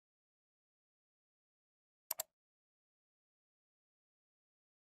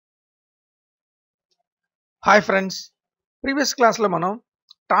Hi friends. Previous క్లాస్లో మనం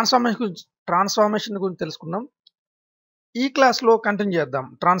transformation గురించి తెలుసుకున్నాం. ఈ క్లాస్లో కంటిన్యూ చేద్దాం.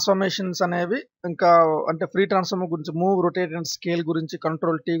 ట్రాన్స్ఫార్మేషన్స్ అనేవి ఇంకా అంటే ఫ్రీ ట్రాన్స్ఫార్మ్ గురించి, మూవ్, రొటేట్ అండ్ స్కేల్ గురించి,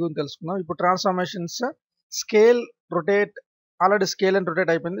 కంట్రోల్ టీ గురించి తెలుసుకున్నాం. ఇప్పుడు ట్రాన్స్ఫార్మేషన్స్ scale, rotate, already scale and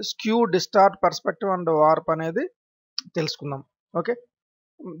rotate అయిపోయింది. Skew, distort, perspective and warp అనేది తెలుసుకుందాం. Okay,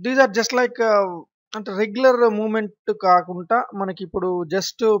 these are just like అంటే రెగ్యులర్ మూమెంట్ కాకుండా మనకి ఇప్పుడు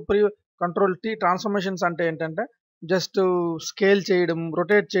జస్ట్ కంట్రోల్ టీ ట్రాన్స్ఫర్మేషన్స్ అంటే ఏంటంటే జస్ట్ స్కేల్ చేయడం,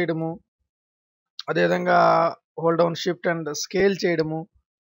 రొటేట్ చేయడము, అదేవిధంగా hold down shift and scale చేయడము,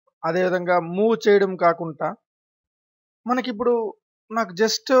 అదేవిధంగా మూవ్ చేయడం కాకుండా మనకి ఇప్పుడు నాకు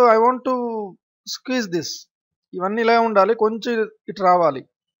just I want to squeeze this, ఇవన్నీ ఇలా ఉండాలి, కొంచెం ఇటు రావాలి,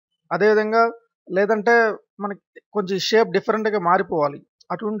 అదేవిధంగా లేదంటే మనకి కొంచెం షేప్ డిఫరెంట్గా మారిపోవాలి,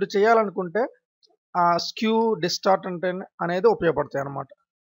 అటువంటి చేయాలనుకుంటే ఆ స్క్యూ, డిస్టార్ట్ అంటే అనేది ఉపయోగపడతాయి అన్నమాట.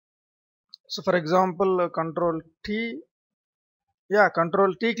 So for example control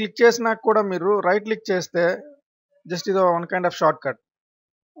tea click చేసినాక కూడా మీరు రైట్ క్లిక్ చేస్తే జస్ట్ ఇది one kind of short cut.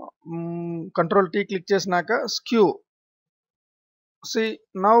 Control tea click చేసినాక skew, see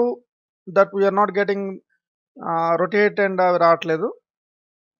now that we are not getting rotate and అవి రావట్లేదు.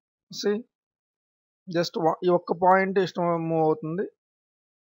 సి జస్ట్ ఈ ఒక్క పాయింట్ ఇష్టం మూవ్ అవుతుంది.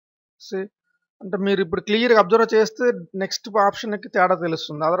 సి అంటే మీరు ఇప్పుడు క్లియర్గా అబ్జర్వ్ చేస్తే నెక్స్ట్ ఆప్షన్కి తేడా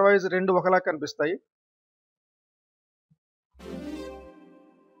తెలుస్తుంది, అదర్వైజ్ రెండు ఒకలా కనిపిస్తాయి.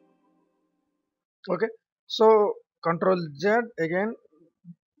 Okay, so control Z again,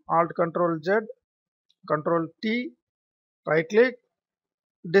 Alt control Z, control tea, right click,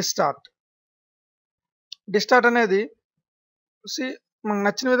 distort. Distort అనేది సి మనకు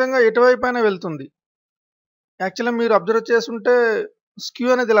నచ్చిన విధంగా ఎటువైపు అయినా వెళ్తుంది. యాక్చువల్గా మీరు అబ్జర్వ్ చేస్తుంటే స్క్యూ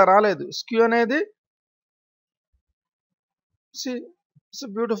అనేది ఇలా రాలేదు. స్క్యూ అనేది C C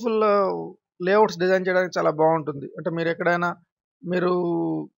beautiful layouts design చేయడానికి చాలా బాగుంటుంది. అంటే మీరు ఎక్కడైనా మీరు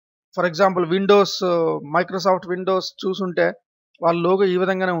for example Windows, Microsoft Windows చూసుంటే వాళ్ళ లోగో ఈ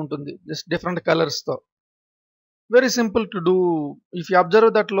విధంగానే ఉంటుంది, జస్ట్ డిఫరెంట్ కలర్స్తో. Very simple to do. If you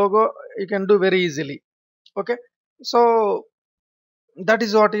observe that logo you can do very easily. Okay, so that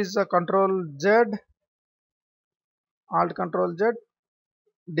is what is control Z, alt control Z,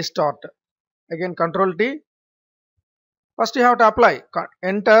 distort, again control T. First you have to apply,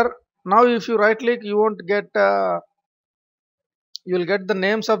 enter. Now if you right click you won't get you will get the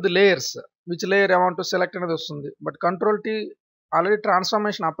names of the layers, which layer I want to select అనేది వస్తుంది. But control T already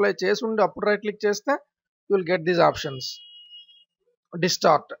transformation apply చేసి ఉండి అప్పుడు right click చేస్తే you will get these options.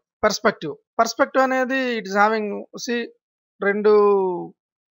 Distort, perspective అనేది it is having C రెండు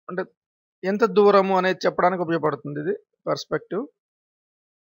అంటే ఎంత దూరము అనేది చెప్పడానికి ఉపయోగపడుతుంది ఇది పర్స్పెక్టివ్.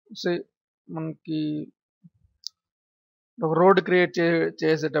 సి మనకి ఒక రోడ్ క్రియేట్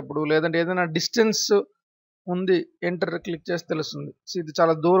చేసేటప్పుడు లేదంటే ఏదైనా డిస్టెన్స్ ఉంది, ఎంటర్ క్లిక్ చేసి తెలుస్తుంది. సో ఇది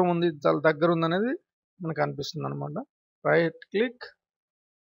చాలా దూరం ఉంది, ఇది చాలా దగ్గర ఉంది అనేది మనకు అనిపిస్తుంది అనమాట. రైట్ క్లిక్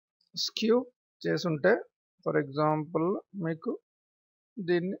స్క్యూ చేసుంటే ఫర్ ఎగ్జాంపుల్ మీకు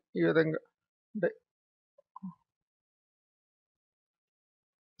దీన్ని ఈ విధంగా అంటే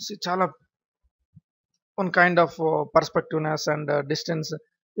చాలా one kind of పర్స్పెక్టివ్నెస్ and distance,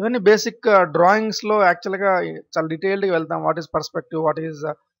 ఇవన్నీ బేసిక్ డ్రాయింగ్స్లో యాక్చువల్గా చాలా డీటెయిల్డ్గా వెళ్తాం. What is perspective, what is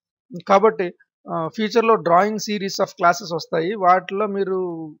కాబట్టి ఫ్యూచర్లో డ్రాయింగ్ సిరీస్ ఆఫ్ క్లాసెస్ వస్తాయి. వాటిలో మీరు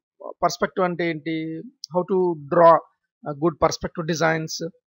పర్స్పెక్టివ్ అంటే ఏంటి, how to draw good perspective designs,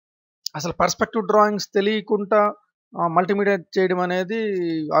 అసలు పర్స్పెక్టివ్ డ్రాయింగ్స్ తెలియకుండా మల్టీమీడియా చేయడం అనేది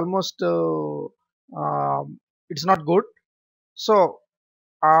almost it's not good. So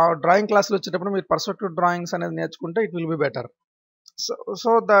ఆ డ్రాయింగ్ క్లాసులు వచ్చేటప్పుడు మీరు పర్స్పెక్టివ్ డ్రాయింగ్స్ అనేది నేర్చుకుంటే it will be better.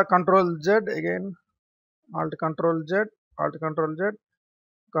 So the control Z again, Alt control Z, Alt control Z,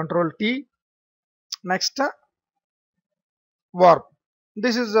 control tea, next warp.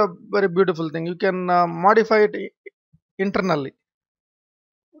 This is a very beautiful thing. You can modify it internally.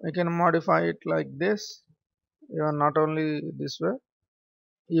 You can modify it like this. You are not only this way,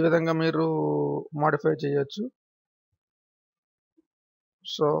 ఈ విధంగా మీరు modify చేయొచ్చు.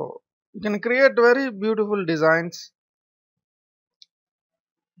 So you can create very beautiful designs.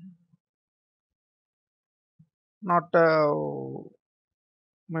 Not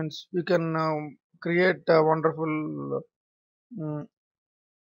means you can create wonderful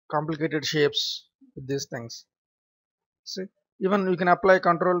complicated shapes with these things. See, even you can apply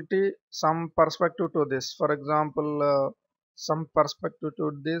control T, some perspective to this, for example some perspective to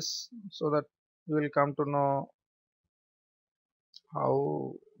this, so that you will come to know how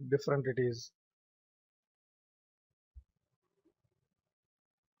different it is.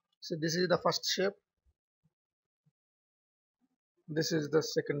 So this is the first shape, this is the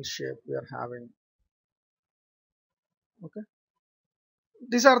second shape we are having. Okay,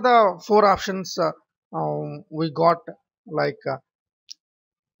 these are the four options we got. Like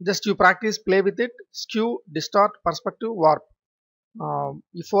just you practice, play with it. Skew, distort, perspective, warp.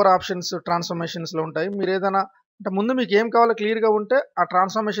 ఈ four options ట్రాన్స్ఫర్మేషన్స్లో ఉంటాయి. మీరు ఏదైనా అంటే ముందు మీకు ఏం కావాలో క్లియర్గా ఉంటే ఆ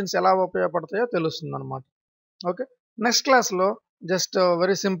ట్రాన్స్ఫర్మేషన్స్ ఎలా ఉపయోగపడతాయో తెలుస్తుంది అనమాట. ఓకే, నెక్స్ట్ క్లాస్లో జస్ట్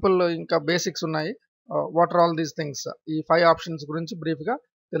వెరీ సింపుల్ ఇంకా బేసిక్స్ ఉన్నాయి. What are all these things, ఈ 5 ఆప్షన్స్ గురించి బ్రీఫ్గా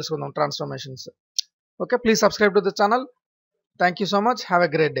తెలుసుకుందాం transformations. Okay, please subscribe to the channel. Thank you so much. Have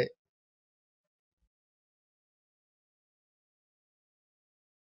a great day.